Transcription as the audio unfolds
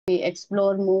we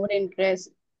explore more interests.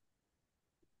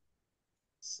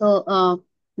 So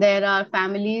there are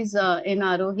families in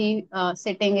Aarohi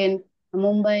sitting in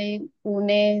Mumbai,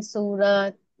 Pune,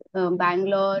 Surat,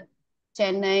 Bangalore,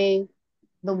 Chennai,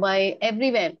 Dubai,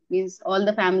 everywhere. Means all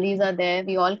the families are there.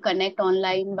 We all connect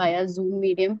online via Zoom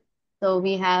medium. So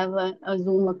we have a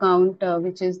Zoom account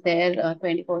which is there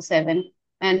 24/7,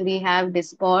 and we have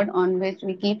Discord on which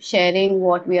we keep sharing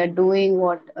what we are doing,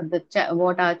 what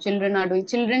our children are doing.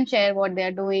 Children share what they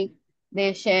are doing.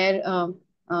 They share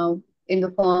in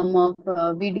the form of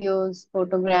videos,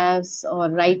 photographs, or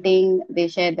writing. They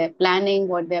share their planning,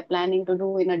 what they are planning to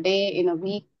do in a day, in a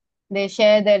week. They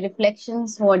share their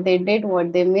reflections, what they did,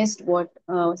 what they missed, what.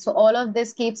 So all of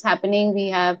this keeps happening. We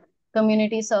have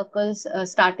community circles,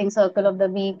 starting circle of the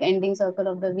week, ending circle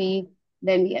of the week.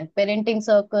 Then we have parenting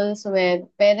circles where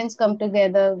parents come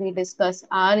together. We discuss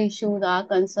our issues, our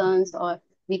concerns, or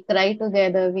we cry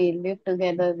together. We live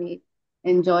together. We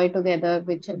enjoy together,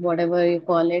 which whatever you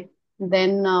call it.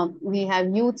 Then we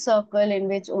have youth circle in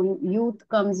which youth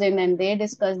comes in and they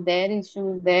discuss their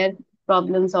issues, their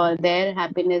problems, or their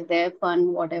happiness, their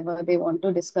fun, whatever they want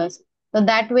to discuss. So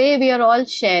that way we are all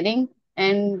sharing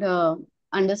and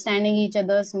understanding each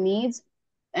other's needs,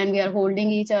 and we are holding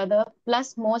each other.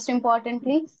 Plus, most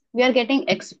importantly, we are getting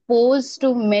exposed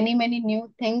to many, many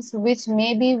new things which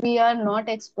maybe we are not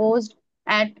exposed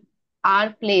at our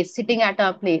place, sitting at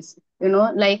our place.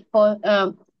 Like for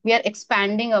we are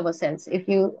expanding ourselves, if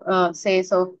you say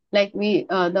so. Like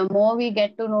the more we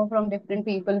get to know from different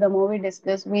people, the more we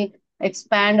discuss, we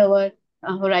expand our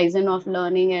horizon of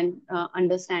learning and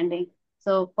understanding.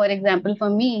 So, for example,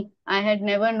 for me, I had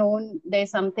never known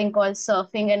there's something called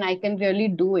surfing and I can really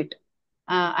do it.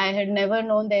 I had never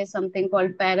known there's something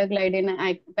called paragliding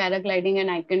and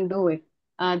I can do it.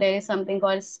 There is something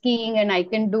called skiing and I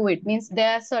can do it. Means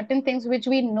there are certain things which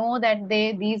we know that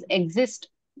these exist,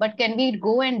 but can we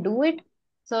go and do it?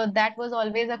 So that was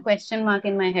always a question mark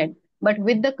in my head. But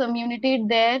with the community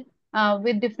there,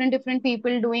 with different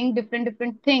people doing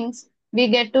different things, we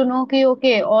get to know,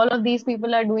 okay, all of these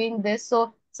people are doing this.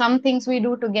 So some things we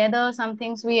do together, some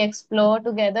things we explore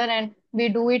together, and we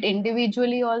do it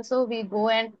individually also. We go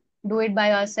and do it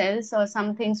by ourselves, or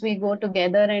some things we go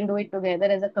together and do it together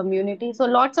as a community. So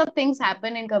lots of things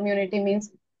happen in community. Means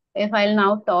if I'll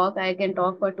now talk, I can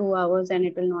talk for 2 hours and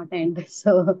it will not end.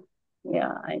 So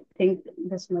yeah, I think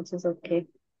this much is okay.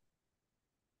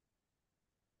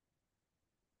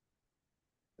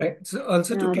 Right. So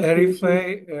also to Yeah, definition.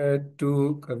 clarify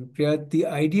to Kavipriya, the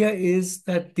idea is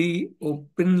that the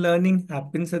open learning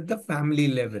happens at the family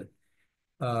level,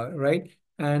 right?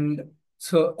 And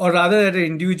so, or rather at an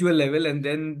individual level, and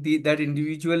then that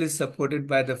individual is supported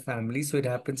by the family. So it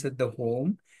happens at the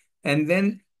home. And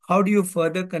then how do you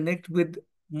further connect with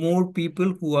more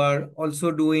people who are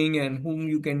also doing and whom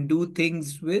you can do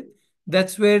things with?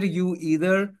 That's where you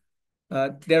either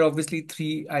there are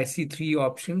obviously I see three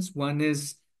options. One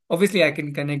is obviously I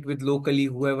can connect with locally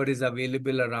whoever is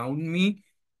available around me,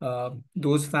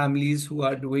 those families who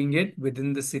are doing it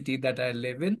within the city that I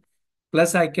live in.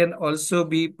 Plus, I can also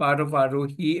be part of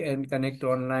Aarohi and connect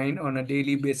online on a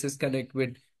daily basis, connect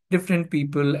with different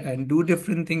people and do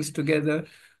different things together.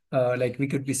 Like we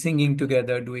could be singing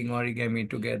together, doing origami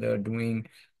together, doing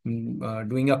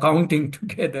accounting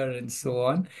together, and so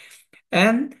on.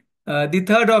 And the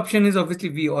third option is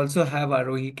obviously we also have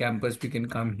Aarohi campus. We can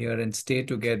come here and stay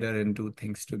together and do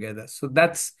things together. So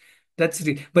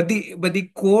but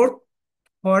the core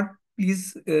thought,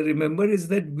 please remember, is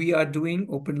that we are doing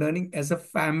open learning as a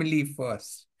family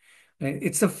first. Right?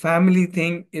 It's a family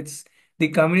thing. It's the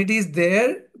community is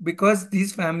there because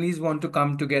these families want to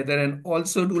come together and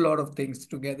also do a lot of things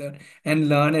together and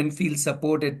learn and feel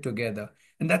supported together.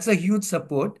 And that's a huge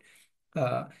support.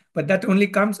 Uh, but that only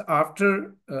comes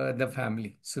after the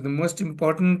family. So the most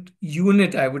important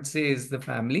unit, I would say, is the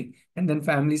family. And then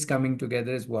families coming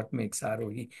together is what makes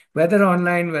ROE. Whether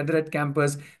online, whether at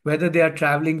campus, whether they are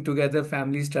traveling together,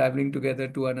 families traveling together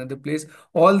to another place,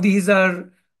 all these are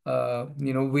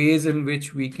ways in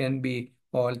which we can be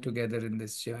all together in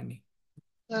this journey.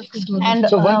 And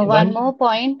So one one more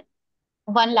point.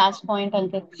 One last point,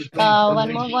 Ankit.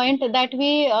 One more point that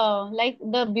we like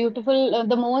the beautiful,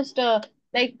 the most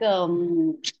like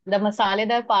the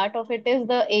masaledar part of it is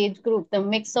the age group, the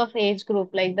mix of age group,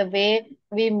 like the way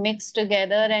we mix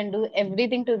together and do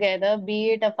everything together,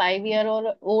 be it a 5 year old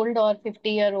or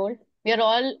 50-year old. We are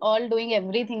all doing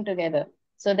everything together.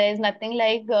 So there is nothing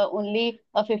like only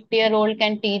a 50-year old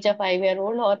can teach a 5 year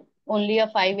old, or only a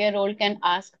 5 year old can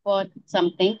ask for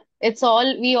something. It's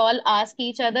all, we all ask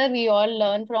each other, we all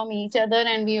learn from each other,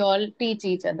 and we all teach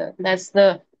each other. That's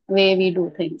the way we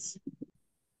do things.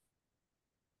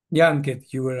 Yeah, Ankit,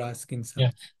 you were asking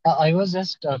Yeah, something. I was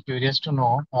just curious to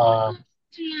know,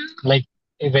 like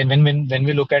when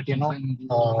we look at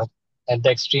at the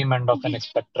extreme end of an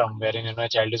spectrum, wherein a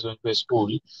child is going to a school,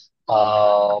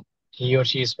 uh, he or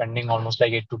she is spending almost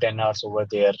like 8 to 10 hours over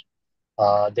there.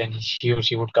 Then he or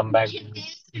she would come back to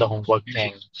the homework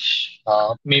thing.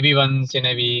 Maybe once in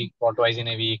a week or twice in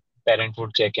a week, parent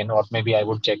would check in, or maybe I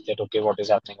would check that, okay, what is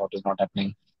happening, what is not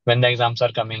happening. When the exams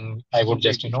are coming, I would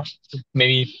just,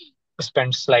 maybe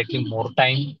spend slightly more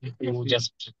time to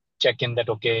just check in that,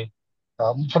 okay,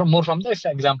 from more from the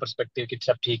exam perspective, it's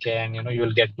up ठीक है, and you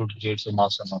will get good grades or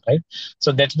marks or not, right?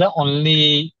 So that's the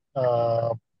only,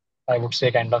 I would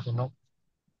say, kind of,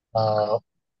 uh,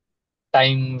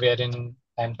 time wherein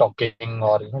I'm talking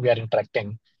or we are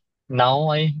interacting.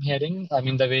 Now I'm hearing, I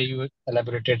mean, the way you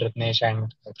elaborated, Ratnesh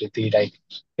and Preeti, like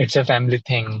it's a family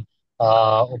thing.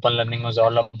 Open learning was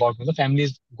all about the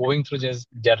families going through this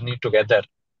journey together.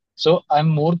 So I'm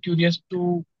more curious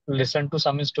to listen to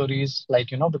some stories, like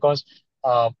because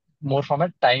more from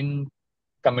a time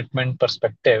commitment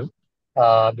perspective.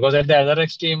 Because at the other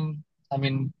extreme, I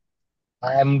mean,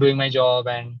 I am doing my job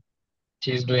and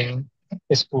she's doing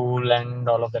school and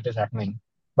all of that is happening.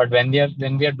 But when we are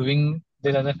doing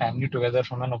this as a family together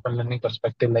from an open learning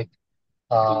perspective, like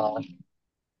uh,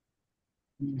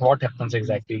 what happens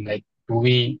exactly? Like, do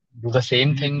we do the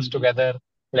same things together?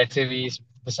 Let's say we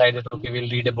decided, okay, we'll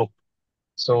read a book.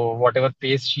 So whatever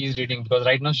pace she's reading, because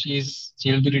right now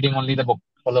she'll be reading only the book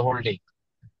for the whole day.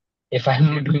 If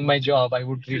I'm doing my job, I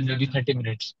would read maybe 30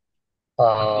 minutes,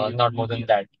 not more than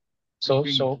that. So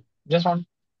just on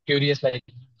curious, like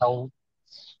how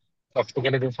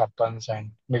practically this happens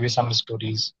and maybe some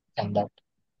stories and that.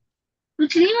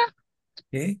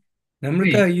 Okay.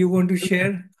 Namrata, you want to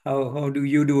share how do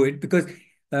you do it? Because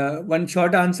one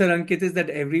short answer, Ankit, is that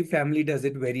every family does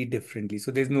it very differently.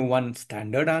 So there's no one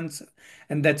standard answer.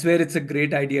 And that's where it's a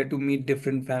great idea to meet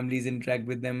different families, interact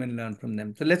with them, and learn from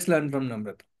them. So let's learn from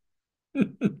Namrata.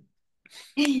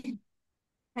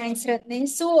 Thanks, Ratnesh.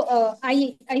 So,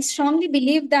 I strongly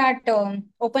believe that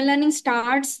open learning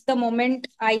starts the moment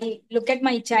I look at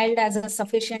my child as a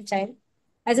sufficient child,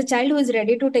 as a child who is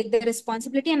ready to take the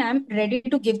responsibility, and I'm ready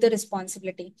to give the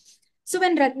responsibility. So,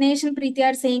 when Ratnesh and Preeti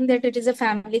are saying that it is a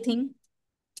family thing,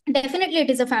 definitely it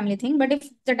is a family thing. But if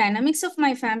the dynamics of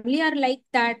my family are like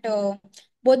that,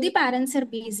 both the parents are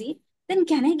busy, then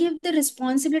can I give the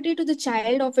responsibility to the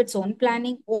child of its own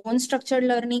planning, own structured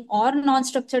learning, or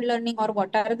non-structured learning, or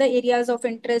what are the areas of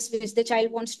interest which the child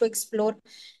wants to explore?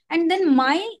 And then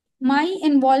my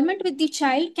involvement with the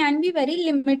child can be very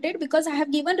limited because I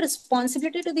have given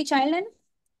responsibility to the child,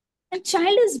 and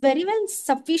child is very well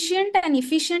sufficient and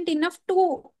efficient enough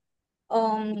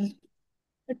um,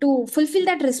 to fulfill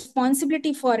that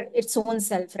responsibility for its own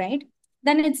self, right?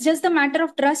 Then it's just a matter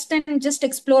of trust and just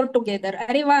explore together.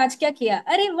 Arey wah, aaj kya kiya?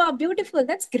 Arey wah, beautiful.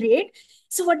 That's great.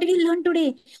 So what did you learn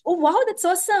today? Oh wow, that's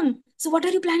awesome. So what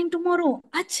are you planning tomorrow?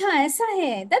 Acha, aisa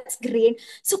hai. That's great.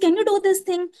 So can you do this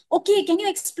thing? Okay, can you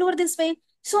explore this way?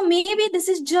 So maybe this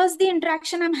is just the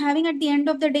interaction I'm having at the end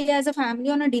of the day as a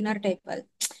family on a dinner table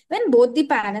when both the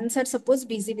parents are supposed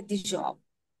busy with the job.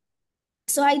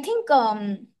 So I think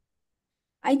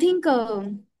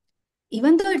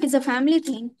even though it is a family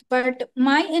thing, but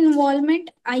my involvement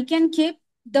I can keep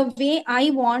the way I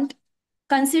want,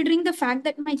 considering the fact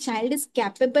that my child is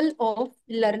capable of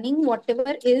learning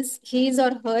whatever is his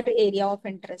or her area of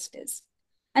interest is.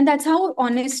 And that's how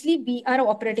honestly we are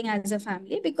operating as a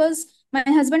family, because my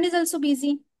husband is also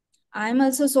busy. I'm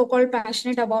also so-called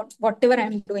passionate about whatever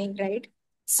I'm doing, right?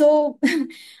 So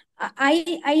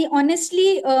I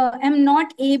honestly am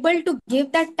not able to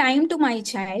give that time to my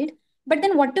child, but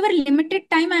then whatever limited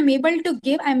time I'm able to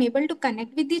give, I'm able to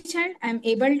connect with the child. I'm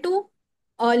able to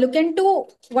look into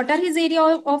what are his area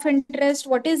of interest,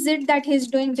 what is it that he's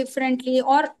doing differently,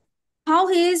 or how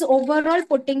he is overall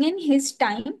putting in his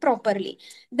time properly.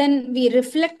 Then we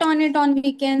reflect on it on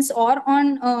weekends or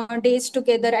on days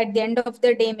together at the end of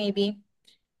the day, maybe.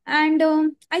 And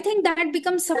I think that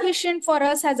becomes sufficient for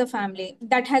us as a family.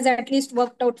 That has at least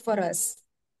worked out for us.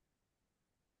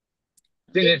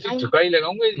 झुका ही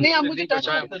लगाऊंगा नहीं आप मुझे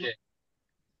पता है मुझे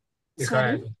दिखा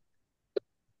है Sorry.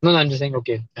 no, no, I'm just saying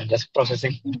okay, I'm just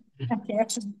processing. Okay,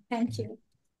 okay. Thank you.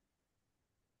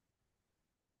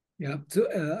 Yeah. So,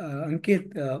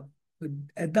 Ankit,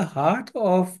 at the heart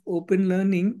of open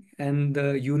learning and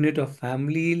the unit of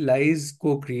family lies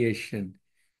co-creation.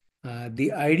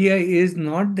 The idea is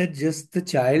not that just the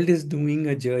child is doing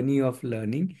a journey of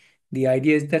learning. The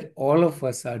idea is that all of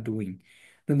us are doing.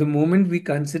 Now, the moment we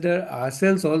consider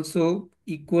ourselves also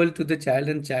equal to the child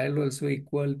and child also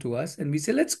equal to us, and we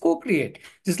say let's co-create.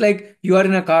 Just like you are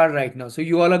in a car right now, so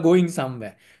you all are going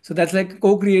somewhere, so that's like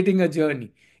co-creating a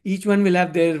journey. Each one will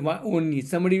have their own needs.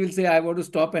 Somebody will say I want to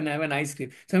stop and have an ice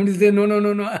cream. Somebody will say no, no,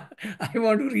 no, no, I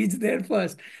want to reach there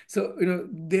first. So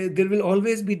there will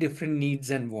always be different needs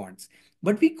and wants,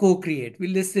 but we co-create, we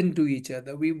listen to each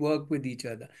other, we work with each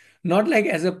other. Not like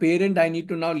as a parent I need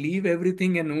to now leave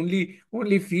everything and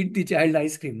only feed the child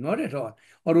ice cream. Not at all.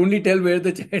 Or only tell where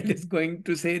the child is going,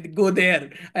 to say go there,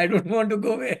 I don't want to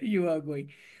go where you are going.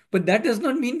 But that does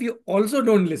not mean we also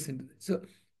don't listen to this. So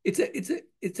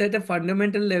it's at a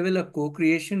fundamental level a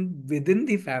co-creation within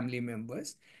the family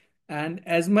members. And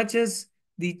as much as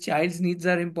the child's needs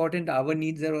are important, our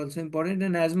needs are also important,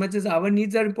 and as much as our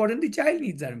needs are important, the child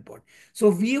needs are important. So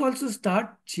we also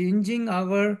start changing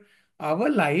our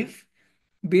life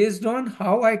based on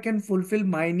how I can fulfill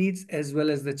my needs as well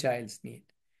as the child's need.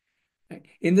 Right?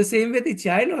 In the same way, the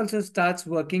child also starts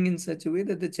working in such a way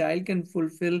that the child can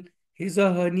fulfill his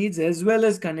or her needs as well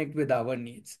as connect with our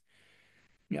needs.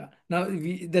 Yeah. Now,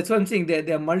 that's what I'm saying.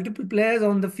 There are multiple players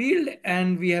on the field,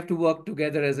 and we have to work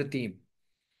together as a team,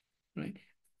 right?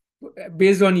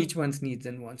 Based on each one's needs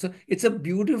and wants. So it's a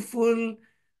beautiful,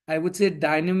 I would say,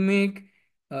 dynamic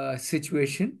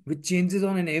situation which changes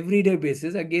on an everyday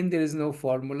basis. Again, there is no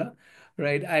formula,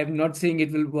 right? I am not saying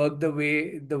it will work the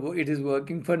way it is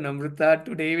working for Namrata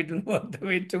today. It will work the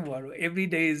way tomorrow. Every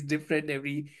day is different.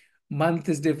 Every month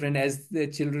is different. As the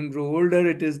children grow older,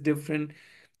 it is different,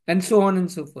 and so on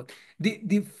and so forth.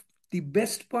 The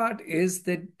best part is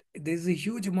that there's a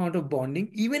huge amount of bonding,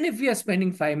 even if we are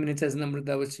spending 5 minutes, as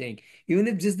Namrata was saying, even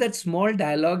if just that small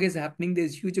dialogue is happening,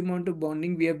 there's huge amount of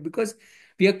bonding we have, because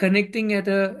we are connecting at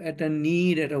a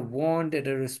need, at a want, at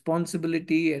a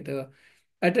responsibility, at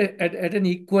an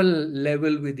equal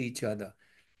level with each other.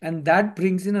 And that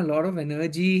brings in a lot of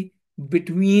energy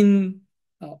between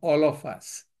all of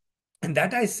us. And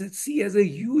that I see as a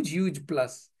huge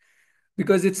plus,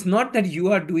 because it's not that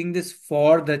you are doing this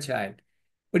for the child,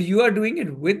 but you are doing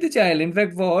it with the child. In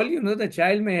fact, for all you know, the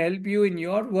child may help you in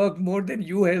your work more than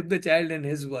you help the child in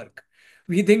his work.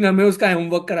 We think हमें उसका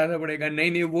homework कराना पड़ेगा,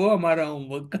 नहीं नहीं वो हमारा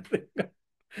homework करेगा.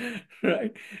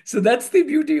 Right? So that's the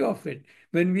beauty of it.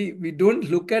 When we don't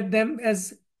look at them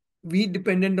as we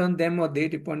dependent on them or they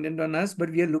dependent on us, but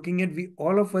we are looking at we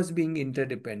all of us being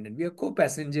interdependent. We are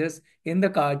co-passengers in the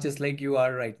car, just like you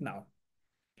are right now.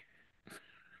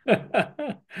 That's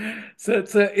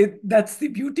the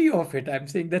beauty of it. I'm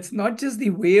saying that's not just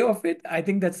the way of it. I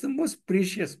think that's the most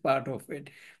precious part of it,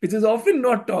 which is often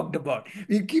not talked about.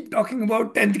 We keep talking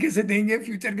about 10th कैसे देंगे,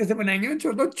 future कैसे बनाएंगे,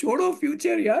 छोड़ो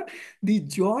future यार. The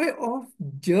joy of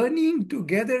journeying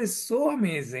together is so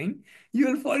amazing.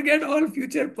 You'll forget all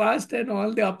future past and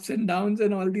all the ups and downs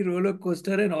and all the roller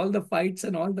coaster and all the fights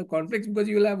and all the conflicts, because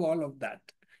you'll have all of that.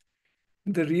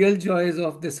 The real joy is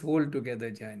of this whole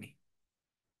together journey.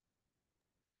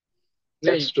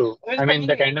 That's true. I mean,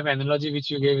 the kind of analogy which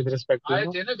you gave with respect to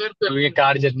doing a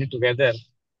car journey together,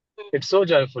 it's so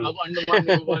joyful.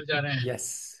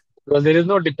 Yes. Because there is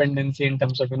no dependency in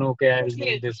terms of, okay, I will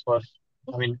do this for,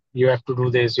 I mean, you have to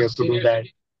do this, you have to do that.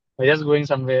 We're just going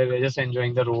somewhere, we're just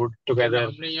enjoying the road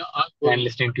together and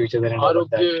listening to each other and all of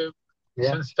that.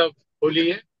 Yeah.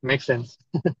 Makes sense.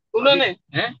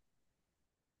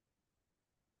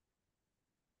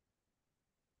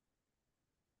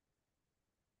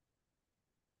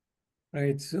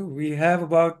 Right, so we have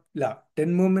about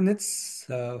 10 more minutes.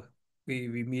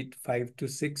 We meet 5 to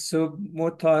 6. So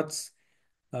more thoughts.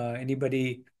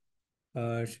 Anybody?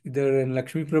 Either in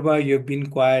Lakshmi Prabha, you've been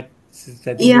quiet since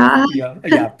I think Yeah,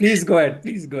 yeah. Please go ahead.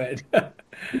 Please go ahead.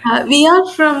 we are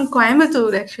from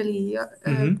Coimbatore actually.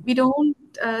 Hmm. We don't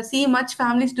see much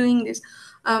families doing this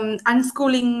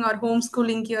unschooling or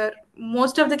homeschooling here.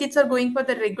 Most of the kids are going for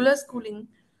the regular schooling.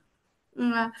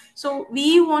 So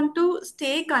we want to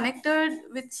stay connected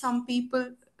with some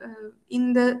people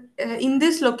in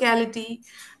this locality.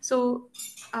 So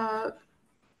uh,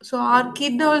 so our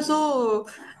kid also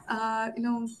you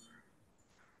know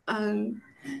um,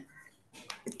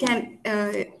 can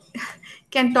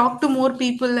can talk to more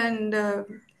people and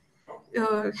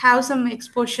have some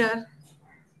exposure.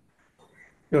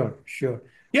 Sure, sure.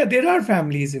 Yeah, there are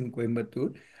families in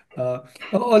Coimbatore. Uh,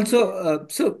 Also,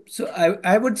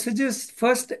 I would suggest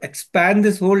first expand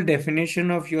this whole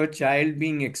definition of your child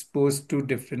being exposed to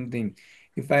different things.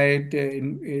 If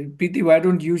Preeti, why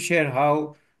don't you share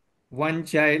how one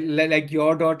child, like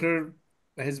your daughter,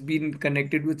 has been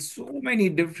connected with so many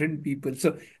different people.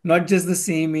 So not just the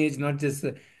same age, not just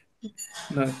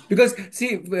No, because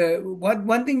see,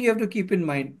 one thing you have to keep in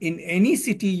mind, in any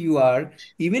city you are,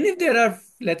 even if there are,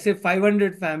 let's say,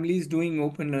 500 families doing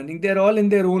open learning, they're all in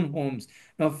their own homes.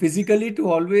 Now, physically, to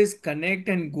always connect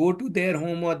and go to their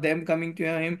home or them coming to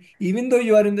your home, even though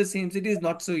you are in the same city, is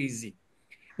not so easy.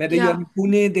 Whether you're Yeah. in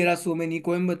Pune, there are so many,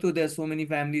 Coimbatore, there are so many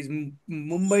families,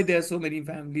 Mumbai, there are so many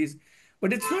families.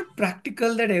 But it's not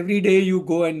practical that every day you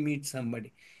go and meet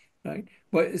somebody, right?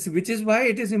 But which is why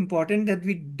it is important that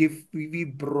we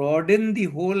broaden the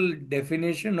whole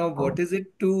definition of what is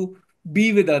it to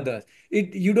be with others.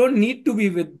 You don't need to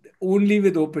be with only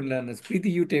with open learners.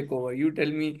 Preeti, you take over. You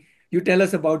tell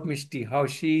us about Mishti, how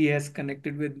she has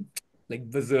connected with like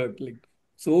berserk, like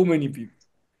so many people.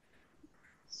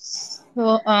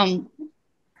 So,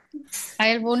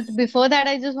 I want before that,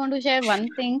 I just want to share one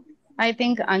thing. I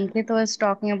think Ankit was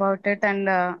talking about it, and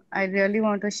I really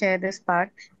want to share this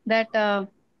part that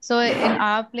so in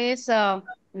our place,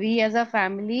 we as a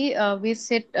family, we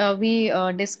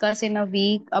discuss in a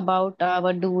week about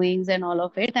our doings and all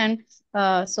of it, and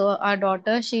so our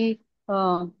daughter, she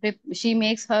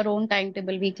makes her own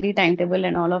timetable, weekly timetable,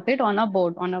 and all of it on a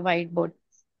board, on a whiteboard.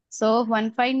 So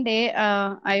one fine day,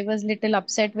 I was little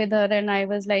upset with her, and I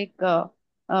was like,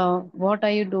 "What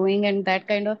are you doing?" and that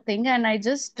kind of thing. And I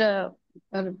just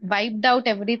wiped out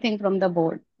everything from the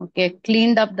board. Okay,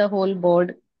 cleaned up the whole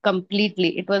board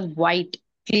completely. It was white,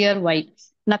 clear white.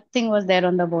 Nothing was there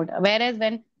on the board. Whereas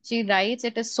when she writes,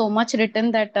 it is so much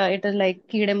written that it is like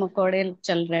 "कीड़े मकोड़े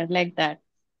चल रहे हैं," like that.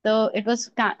 So it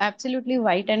was absolutely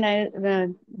white,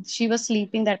 and she was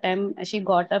sleeping that time. She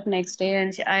got up next day,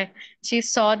 and she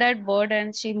saw that board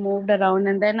and she moved around.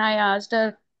 And then I asked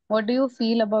her, "What do you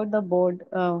feel about the board?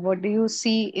 What do you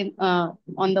see in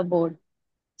on the board?"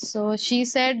 So she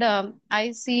said,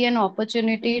 "I see an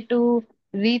opportunity to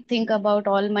rethink about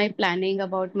all my planning,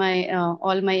 about my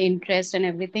all my interest and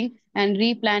everything, and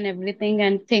replan everything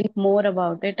and think more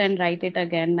about it and write it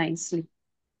again nicely."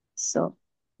 So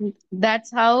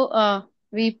that's how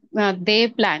they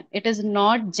plan. It is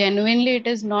not genuinely, it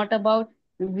is not about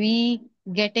we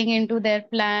getting into their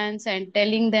plans and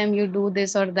telling them you do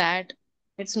this or that.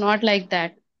 It's not like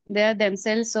that. They are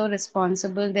themselves so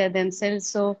responsible. They are themselves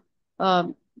so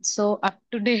up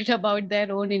to date about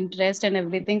their own interest and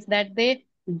everything that they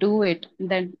do it.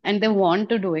 Then and they want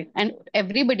to do it. And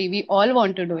everybody, we all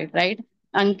want to do it, right?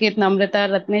 Ankit, Namrata,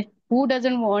 Ratnesh, who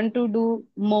doesn't want to do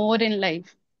more in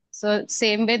life? So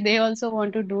same way they also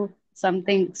want to do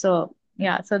something. So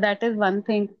yeah, so that is one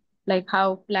thing, like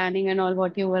how planning and all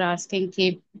what you were asking,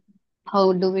 keep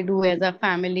how do we do as a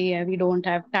family and we don't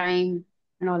have time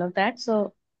and all of that.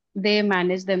 So they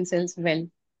manage themselves well.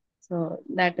 So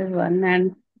that is one.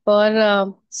 And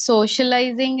for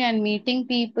socializing and meeting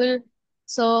people,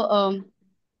 so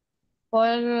for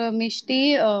Mishti,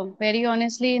 very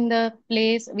honestly, in the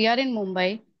place we are in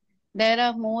Mumbai, there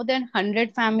are more than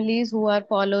 100 families who are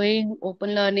following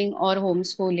open learning or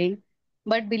homeschooling.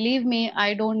 But believe me,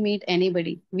 I don't meet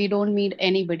anybody. We don't meet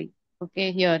anybody,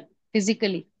 okay, here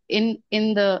physically in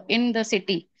the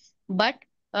city. But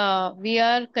we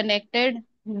are connected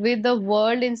with the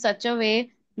world in such a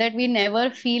way that we never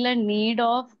feel a need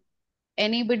of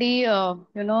anybody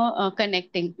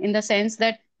connecting, in the sense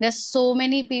that there's so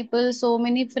many people, so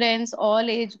many friends, all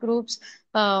age groups.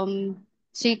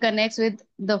 She connects with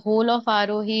the whole of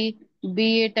Arohi,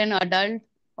 be it an adult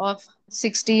of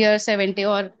 60 years 70,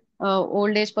 or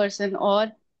old age person,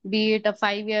 or be it a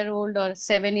 5-year old or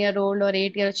 7-year old or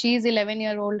 8 year. She's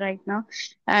 11-year old right now.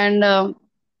 And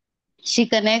she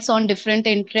connects on different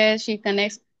interests. She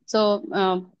connects.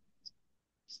 So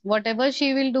whatever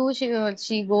she will do,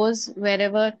 she goes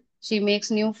wherever. She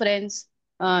makes new friends.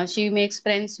 She makes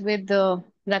friends with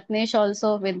Ratnesh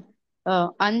also, with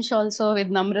Ansh also, with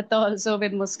Namrata also,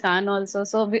 with Muskan also.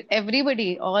 So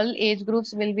everybody, all age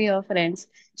groups will be her friends.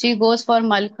 She goes for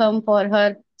Malkham for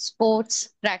her sports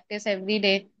practice every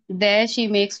day. There she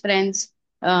makes friends.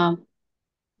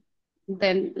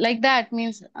 Then like that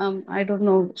means I don't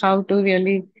know how to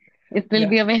really. It will Yeah.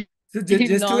 be a very So just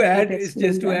to long to add, is just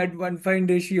explain to that. add, one fine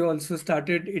day she also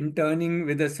started interning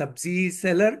with a sabzi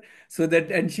seller, so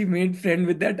that and she made friend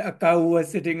with that akka who was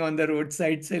sitting on the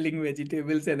roadside selling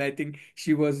vegetables, and I think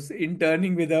she was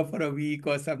interning with her for a week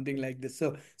or something like this.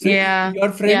 So Yeah, your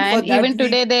friend yeah, for and that even week.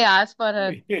 today they ask for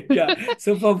her. Yeah.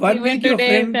 So for one Even week, your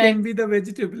today, in friend can fact, be the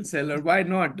vegetable seller. Why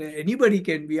not? Anybody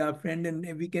can be our friend, and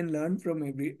we can learn from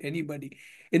anybody.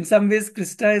 In some ways,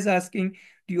 Krista is asking,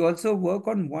 do you also work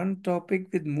on one topic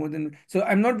with more than? So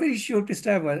I'm not very sure,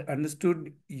 Krista, I've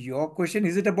understood your question.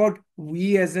 Is it about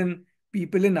we as in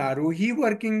people in Arohi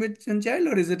working with Sunchild,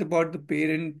 or is it about the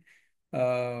parent?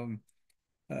 Um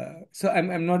So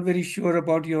I'm not very sure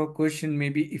about your question.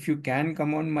 Maybe if you can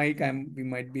come on mic, we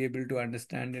might be able to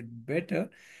understand it better.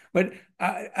 But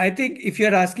I think if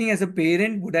you're asking as a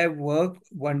parent, would I work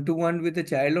one-to-one with a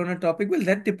child on a topic? Well,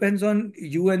 that depends on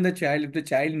you and the child. If the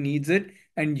child needs it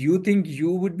and you think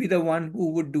you would be the one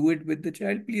who would do it with the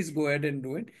child, please go ahead and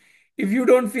do it. If you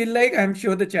don't feel like, I'm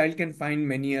sure the child can find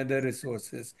many other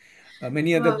resources,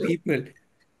 many other Uh, people.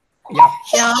 Yeah,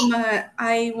 yeah,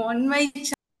 I want my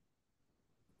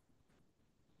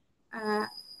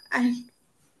I,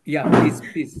 yeah, please,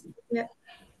 please. yeah,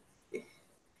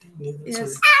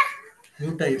 yes.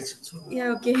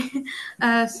 Yeah, okay.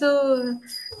 So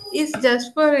it's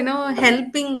just for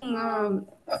helping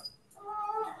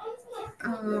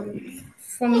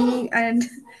for me, and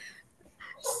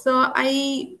so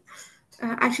I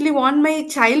actually want my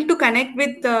child to connect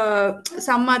with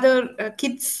some other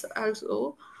kids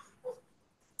also.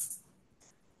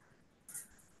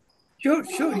 Sure,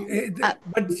 sure. Uh,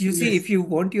 But you see, if you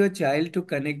want your child to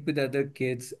connect with other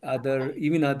kids,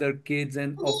 even other kids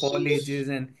and of all ages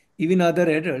and even other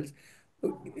adults,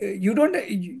 you don't,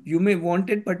 you may want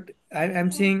it, but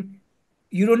I'm saying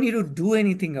you don't need to do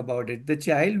anything about it. The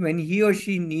child, when he or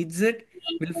she needs it,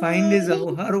 will find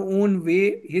her own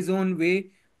way, his own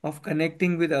way of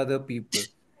connecting with other people.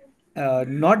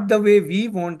 Not the way we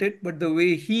want it, but the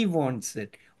way he wants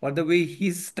it, or the way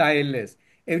his style is.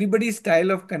 Everybody's style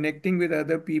of connecting with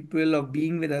other people, of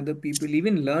being with other people,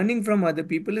 even learning from other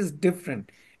people is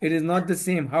different. It is not the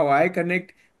same. How I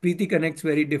connect, Preeti connects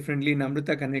very differently,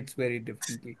 Namrata connects very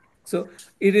differently. So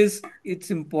it's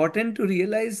important to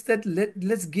realize that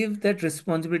let's give that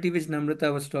responsibility which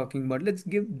Namrata was talking about. Let's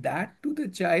give that to the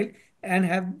child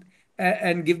and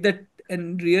and give that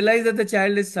and realize that the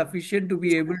child is sufficient to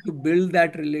be able to build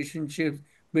that relationship,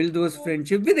 build those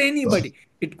friendships with anybody.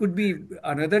 It could be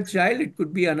another child, it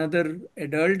could be another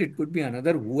adult, it could be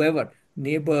another whoever,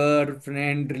 neighbor,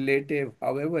 friend, relative,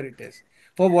 however it is,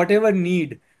 for whatever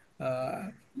need. uh,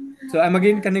 so I'm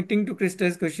again connecting to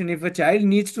Krista's question. If a child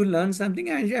needs to learn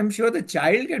something, I'm sure the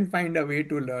child can find a way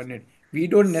to learn it. We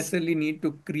don't necessarily need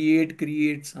to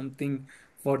create something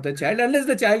for the child, unless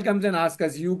the child comes and asks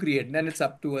us, you create, then it's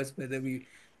up to us whether we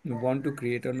want to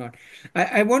create or not.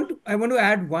 I want to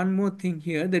add one more thing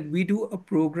here, that we do a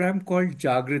program called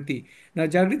Jagriti. Now,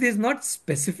 Jagriti is not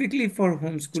specifically for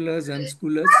homeschoolers,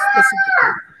 unschoolers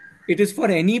specifically. It is for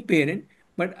any parent,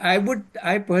 but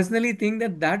I personally think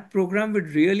that that program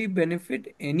would really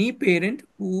benefit any parent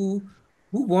who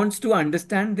wants to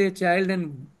understand their child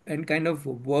and kind of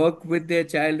work with their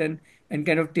child and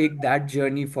kind of take that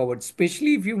journey forward,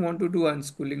 especially if you want to do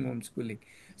unschooling, homeschooling.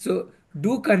 So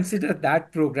do consider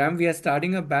that program. We are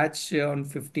starting a batch on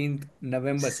 15th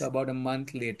November, so about a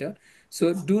month later.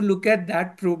 So do look at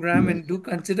that program and do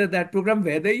consider that program.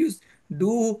 Whether you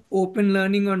do open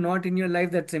learning or not in your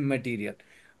life, that's immaterial.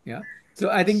 Yeah. So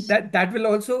I think that will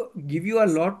also give you a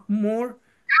lot more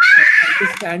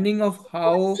understanding of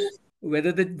how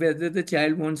whether the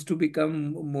child wants to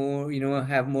become more,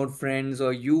 have more friends,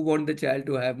 or you want the child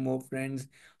to have more friends.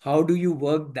 How do you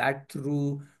work that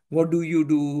through? What do you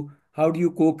do? How do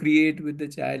you co-create with the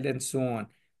child, and so on?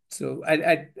 So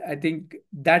I think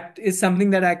that is something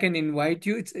that I can invite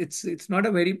you. It's not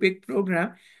a very big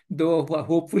program, though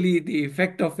hopefully the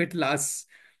effect of it lasts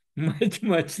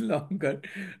much longer,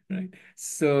 right?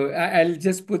 So I'll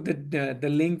just put the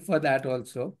link for that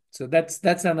also. So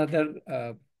that's another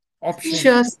option.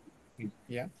 Sure.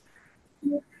 Yeah,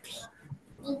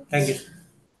 Thank you.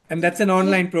 and that's an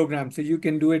online program, so you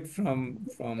can do it from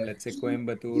let's say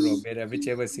Coimbatore or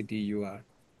whichever city you are.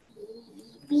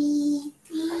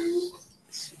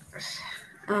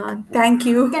 Thank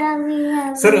you.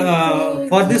 Sir,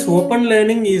 for this open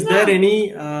learning, is there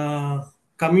any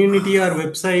community or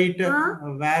website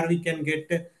where we can get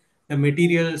the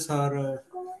materials or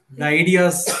the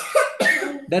ideas?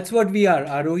 That's what we are.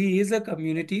 Aarohi is a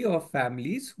community of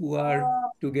families who are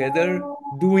together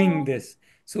doing this.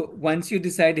 So once you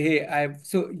decide, hey,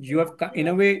 so you have, in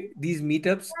a way, these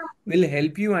meetups will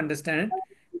help you understand,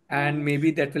 and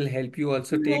maybe that will help you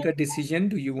also take a decision.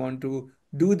 Do you want to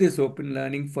do this open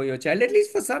learning for your child, at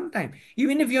least for some time,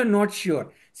 even if you're not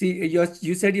sure? See,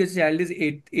 you said your child is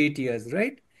 8 years,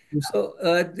 right? So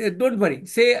don't worry.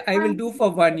 Say, I will do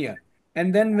for 1 year.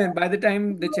 And then by the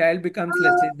time the child becomes,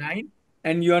 let's say, 9,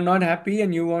 and you are not happy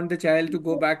and you want the child to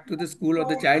go back to the school, or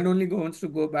the child only wants to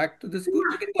go back to the school,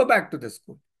 you can go back to the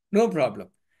school. No problem.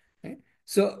 Right?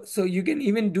 So you can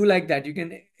even do like that. You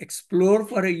can explore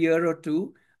for a year or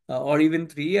two, or even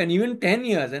 3, and even 10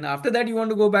 years. And after that, you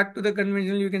want to go back to the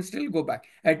conventional, you can still go back.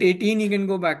 At 18, you can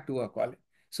go back to a college.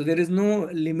 So there is no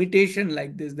limitation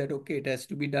like this, that, okay, it has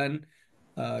to be done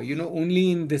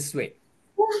only in this way.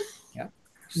 Yeah.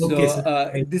 Okay, So sir.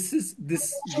 Thank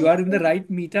this you are in the right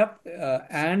meetup,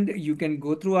 and you can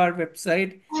go through our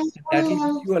website. That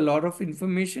will give you a lot of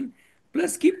information.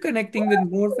 Plus, keep connecting with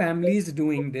more families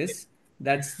doing this.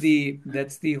 That's the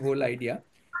whole idea.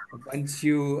 Once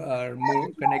you are more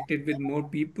connected with more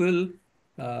people,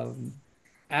 um,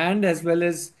 and as well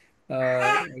as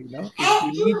if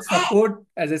you need support,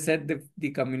 as I said, the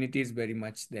community is very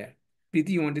much there. Preeti,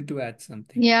 you wanted to add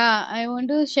something? Yeah, I want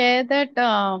to share that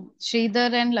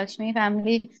Sridhar and Lakshmi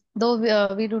family, though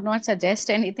we do not suggest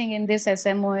anything in this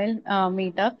SMOL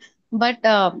meetup, but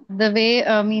the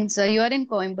way means you are in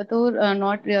Coimbatore,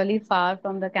 not really far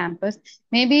from the campus.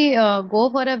 Maybe go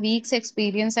for a week's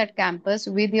experience at campus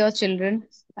with your children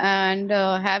and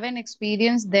have an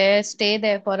experience there, stay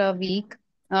there for a week.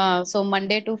 So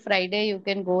Monday to Friday, you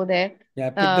can go there. Yeah,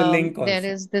 put the link There also.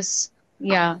 is this,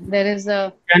 yeah, there is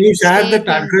a Can you share stay that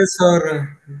can. address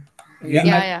or Yeah, link?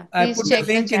 Yeah, I yeah. I Please put the check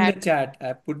the link in the chat. chat.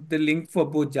 I put the link for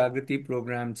both Jagrati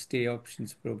program, stay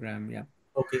options program. Yeah,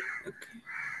 Okay.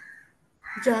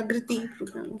 Jagriti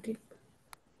program. Okay.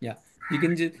 yeah. You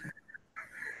can just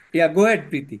go ahead,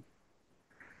 Preeti.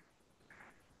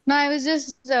 No, I was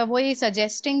just why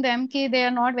suggesting them ki they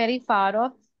are not very far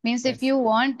off. Means if Yes. you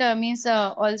want, means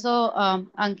also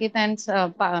Ankit and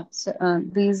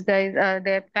these guys,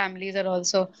 their families are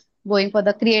also going for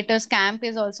the creators camp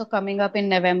is also coming up in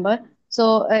November.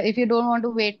 So if you don't want to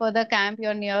wait for the camp,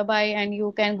 you're nearby and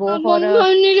you can go for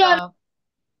a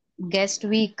guest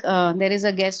week. There is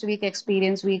a guest week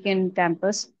experience week in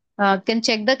campus. Can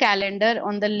check the calendar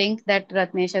on the link that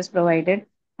Ratnesh has provided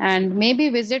and maybe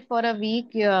visit for a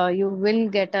week. You will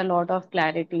get a lot of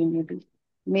clarity, maybe.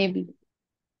 Maybe.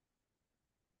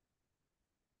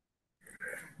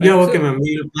 Yeah, Right. okay, So ma'am.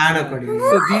 We'll plan yeah. accordingly.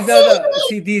 So these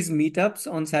are these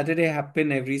meetups on Saturday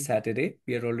happen every Saturday.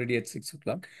 We are already at 6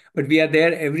 o'clock, but we are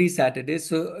there every Saturday.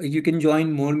 So you can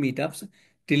join more meetups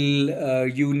till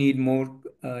you need more,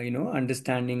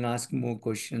 understanding, ask more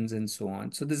questions, and so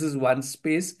on. So this is one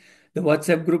space. The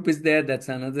WhatsApp group is there. That's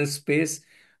another space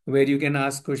where you can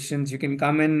ask questions. You can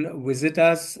come and visit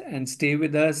us and stay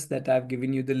with us. That I've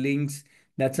given you the links.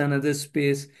 That's another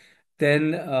space.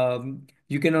 Then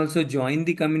you can also join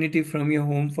the community from your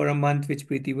home for a month, which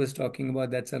Preeti was talking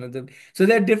about. That's another. So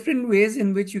there are different ways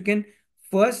in which you can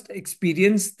first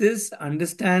experience this,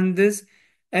 understand this,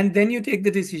 and then you take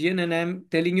the decision. And I'm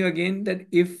telling you again that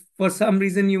if for some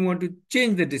reason you want to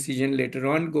change the decision later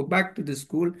on, go back to the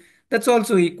school, that's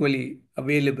also equally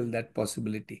available, that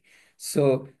possibility.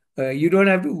 So you don't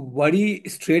have to worry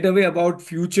straight away about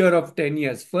future of 10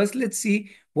 years. First, let's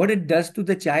see what it does to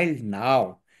the child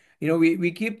now.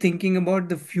 We keep thinking about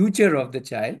the future of the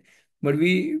child, but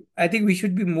I think we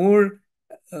should be more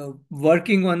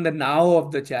working on the now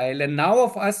of the child and now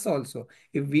of us also.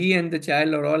 If we and the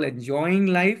child are all enjoying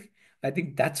life, I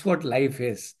think that's what life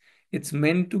is. It's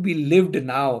meant to be lived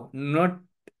now, not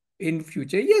in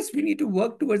future. Yes, we need to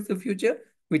work towards the future,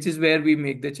 which is where we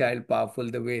make the child powerful,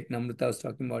 the way Namrata was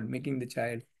talking about, making the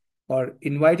child or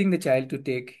inviting the child to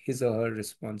take his or her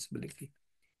responsibility.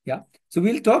 Yeah. So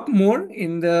we'll talk more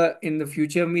in the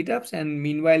future meetups. And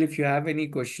meanwhile, if you have any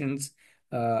questions,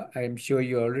 I'm sure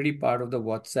you're already part of the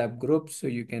WhatsApp group, so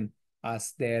you can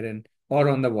ask there and or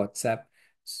on the WhatsApp.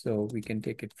 So we can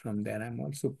take it from there. I'm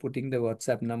also putting the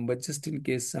WhatsApp number just in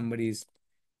case somebody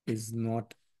is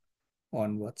not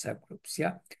on WhatsApp groups.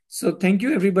 Yeah. So thank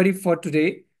you everybody for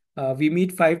today. We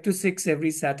meet 5 to 6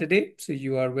 every Saturday. So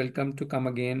you are welcome to come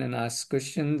again and ask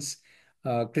questions.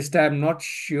 Krista, I'm not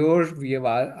sure we have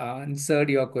answered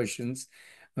your questions.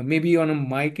 Maybe on a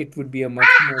mic, it would be a much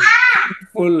more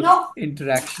full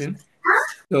interaction.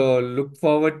 So look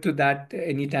forward to that.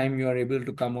 Anytime you are able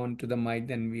to come on to the mic,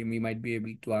 then we might be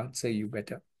able to answer you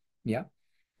better. Yeah.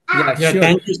 Yeah, Yeah, sure.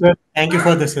 thank you, sir. Thank you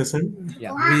for the session.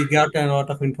 Yeah, We got a lot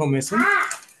of information.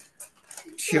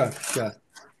 sure, sure.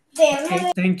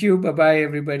 Okay, thank you. Bye bye,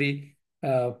 everybody.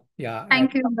 Yeah,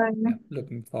 Thank you. Bye. yeah,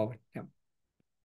 looking forward. Yeah.